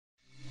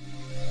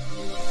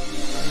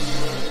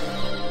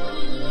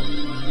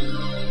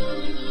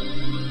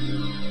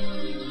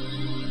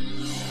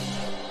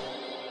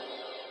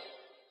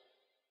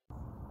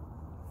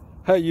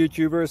Hey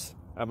YouTubers,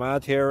 I'm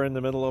out here in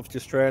the middle of the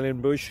Australian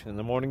bush in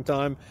the morning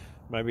time.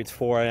 Maybe it's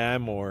 4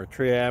 a.m. or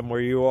 3 a.m.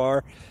 where you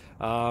are.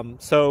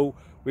 So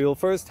we'll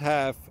first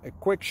have a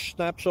quick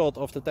snapshot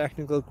of the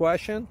technical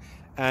question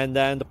and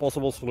then the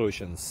possible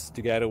solutions,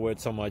 together with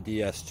some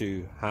ideas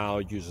to how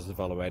users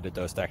evaluated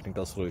those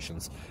technical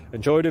solutions.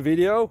 Enjoy the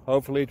video,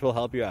 hopefully it will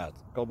help you out.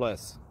 God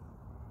bless.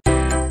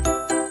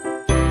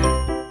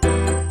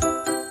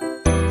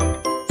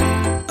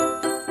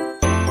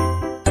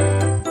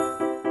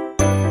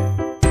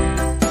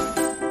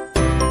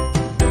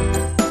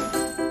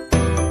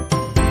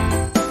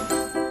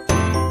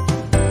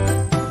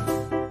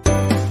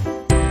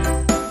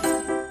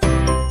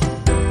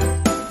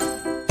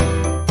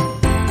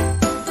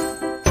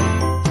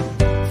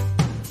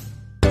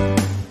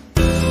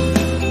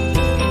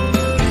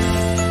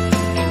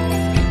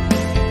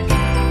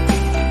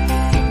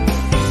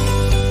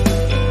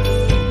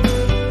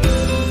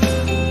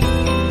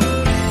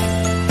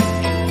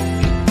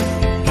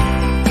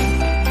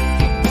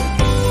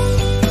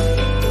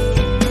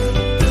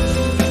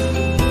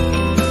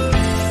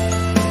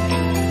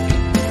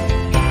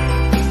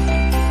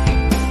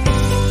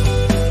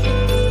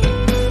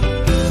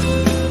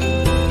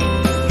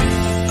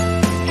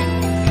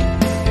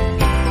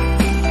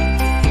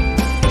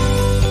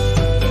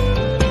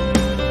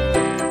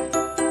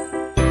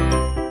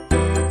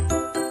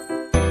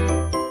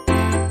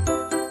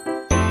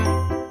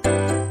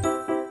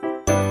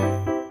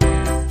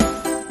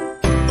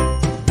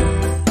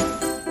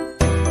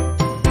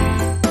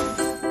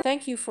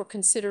 Thank you for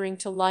considering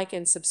to like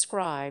and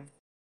subscribe.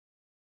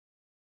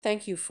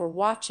 Thank you for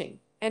watching,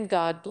 and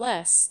God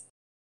bless.